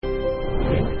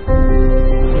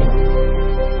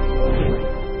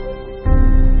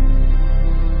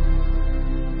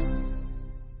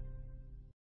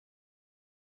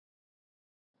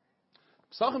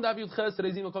Sachem Daf Yud Ches,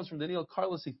 today's email comes from Daniel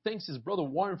Carlos. He thanks his brother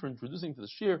Warren for introducing to the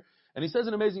shir, and he says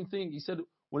an amazing thing. He said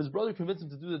when his brother convinced him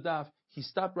to do the daf, he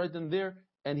stopped right then and there,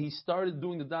 and he started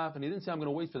doing the daf, and he didn't say, I'm going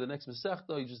to wait for the next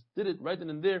Masechta. He just did it right then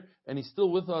and there, and he's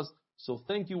still with us. So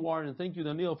thank you, Warren, and thank you,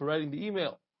 Daniel, for writing the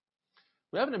email.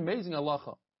 We have an amazing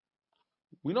halacha.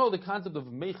 We know the concept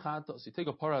of mei chatas. You take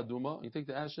a para aduma, you take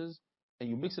the ashes, and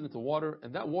you mix it into water,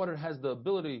 and that water has the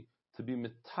ability to be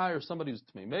mitayr somebody who's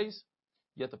tmei meis.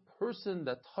 Yet the person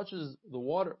that touches the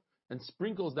water and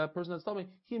sprinkles that person that's tummy,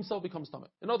 he himself becomes tummy.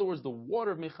 In other words, the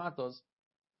water of mei chatas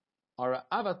are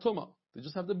avatuma. They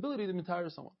just have the ability to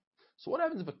mitayr someone. So what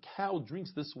happens if a cow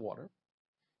drinks this water,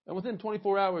 and within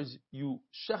 24 hours you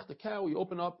shech the cow, you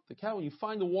open up the cow, and you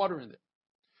find the water in there?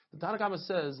 The Tanna Kama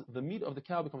says the meat of the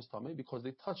cow becomes tummy because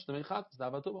they touched the mei chatas, the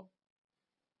avatuma.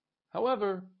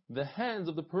 However, the hands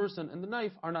of the person and the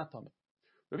knife are not tummy.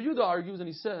 Rabbi Yehuda argues and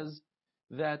he says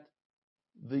that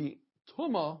the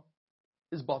tumah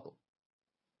is batal.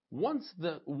 Once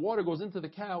the water goes into the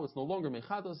cow, it's no longer mei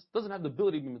chatas, doesn't have the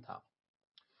ability to be mitam.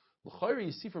 L'chayri,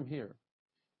 you see from here,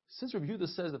 since Rabbi Yehuda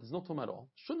says that there's no tumah at all,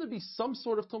 shouldn't there be some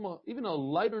sort of tumah, even a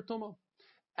lighter tumah?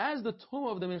 As the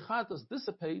tumah of the mei chatas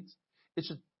dissipates, it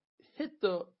should hit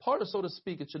the part, so to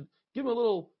speak. It should give him a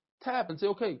little tap and say,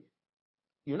 okay,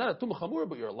 you're not a tumah chamura,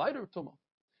 but you're a lighter tumah.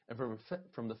 And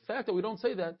from the fact that we don't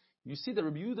say that, you see that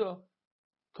Rabbi Yehuda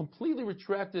completely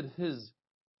retracted his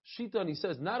shita, and he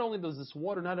says not only does this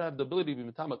water not have the ability to be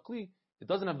metama kli, it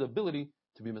doesn't have the ability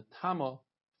to be metama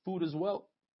food as well.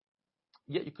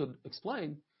 Yet you could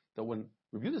explain that when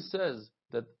Rabbi Yehuda says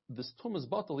that this tumah is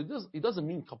batal, he doesn't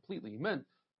mean completely. He meant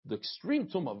the extreme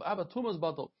tumah of Abba tumah is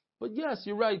batal. But yes,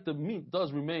 you're right, the meat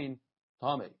does remain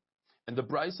tameh. And the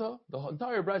brisa, the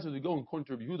entire brisa would be going according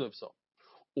to Rabbi Yehuda himself.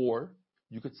 Or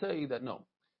you could say that no,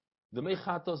 the mei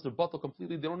chatas, they're batal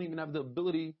completely. They don't even have the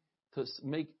ability to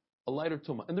make a lighter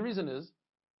tumah. And the reason is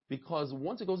because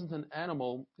once it goes into an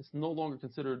animal, it's no longer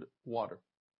considered water.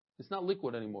 It's not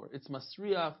liquid anymore. It's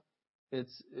masriach.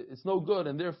 It's no good,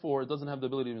 and therefore it doesn't have the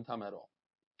ability to be tama at all.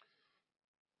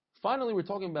 Finally, we're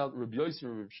talking about Rabbi Yossi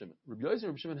and Rabbi Shimon. Rabbi Yossi and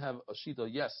Rabbi Shimon have a shita.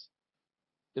 Yes,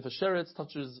 if a sheretz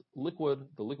touches liquid,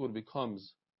 the liquid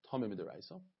becomes tameh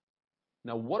midiraisa.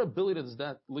 Now, what ability does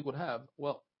that liquid have?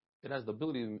 Well, it has the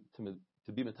ability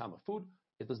to be metama food.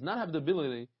 It does not have the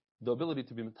ability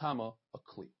to be metama a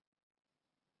kli.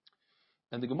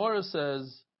 And the Gemara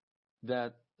says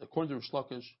that according to Rish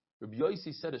Lakish, Rabbi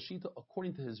Yossi said a shita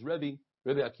according to his Rebbe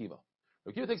Akiva.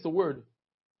 Rabbi Akiva takes the word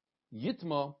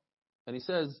yitma and he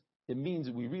says it means,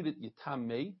 we read it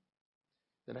yitamei,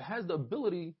 that it has the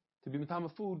ability to be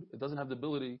metama food. It doesn't have the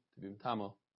ability to be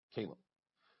metama kelim.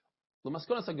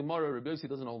 L'maskonas HaGemara, Rabbi Yossi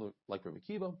doesn't hold like Rabbi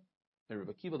Akiva, and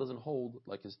Rabbi Akiva doesn't hold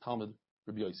like his Talmud,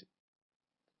 Rabbi Yossi.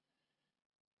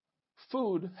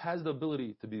 Food has the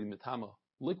ability to be metama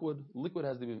liquid. Liquid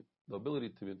has the ability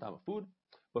to be metama food.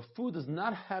 But food does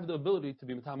not have the ability to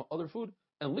be metama other food,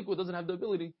 and liquid doesn't have the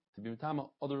ability to be metama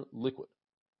other liquid.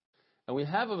 And we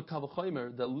have a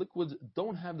kavachomer that liquids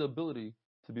don't have the ability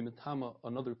to be metama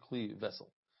another kli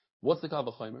vessel. What's the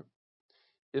kavachomer?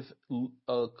 If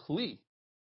a kli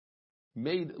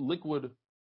made liquid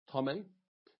tameh,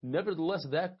 nevertheless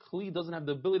that kli doesn't have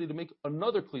the ability to make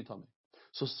another kli tameh.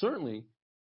 So certainly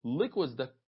liquids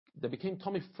that became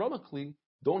tameh from a kli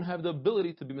don't have the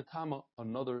ability to be metama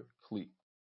another kli.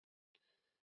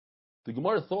 The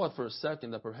Gemara thought for a second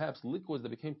that perhaps liquids that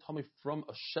became tameh from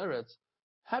a sheretz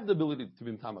have the ability to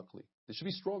be metama kli. They should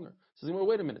be stronger. So the Gemara,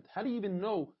 wait a minute, how do you even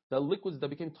know that liquids that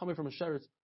became tameh from a sheretz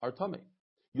are tameh?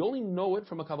 You only know it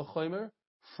from a kavachomer,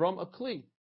 from a kli.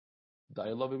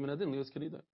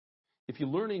 If you're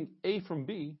learning A from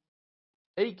B,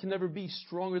 A can never be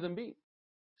stronger than B.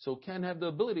 So it can have the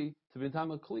ability to be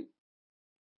metama kli.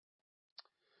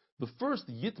 The first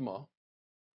yitma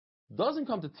doesn't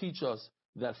come to teach us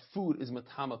that food is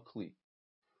metama kli.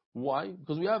 Why?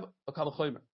 Because we have a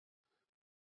kavachomer.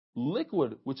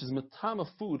 Liquid, which is metama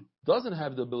food, doesn't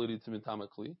have the ability to metama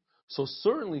kli. So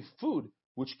certainly food,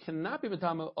 which cannot be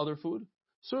metama other food,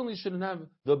 certainly shouldn't have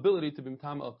the ability to be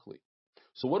metama a kli.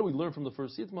 So what do we learn from the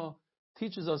first yitma?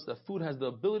 Teaches us that food has the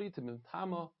ability to be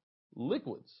metama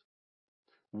liquids.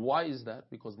 Why is that?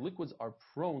 Because liquids are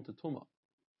prone to tumah.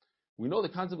 We know the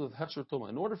concept of hechsher tumah.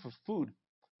 In order for food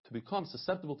to become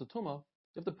susceptible to tumah,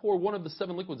 you have to pour one of the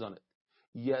 7 liquids on it.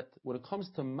 Yet, when it comes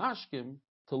to mashkim,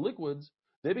 to liquids,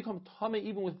 they become tameh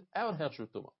even without hechsher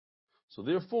tumah. So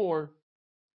therefore,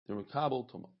 they're mekabel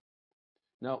tumah.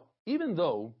 Now, even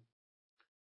though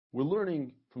we're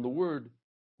learning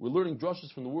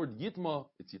drushes from the word yitma,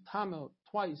 it's yitama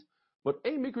twice, but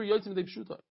a mikra yotzim de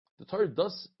pshutai. The Torah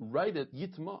does write it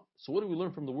yitma. So what do we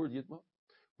learn from the word yitma?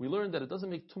 we learned that it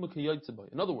doesn't make tumah kiyotze.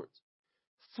 In other words,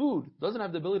 food doesn't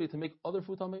have the ability to make other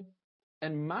food tamei,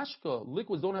 and mashka,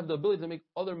 liquids, don't have the ability to make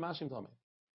other mashkim tamei.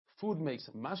 Food makes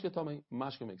mashka tamei,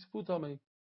 mashka makes food tamei,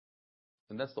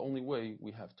 and that's the only way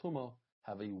we have tumah.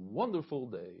 Have a wonderful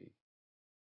day.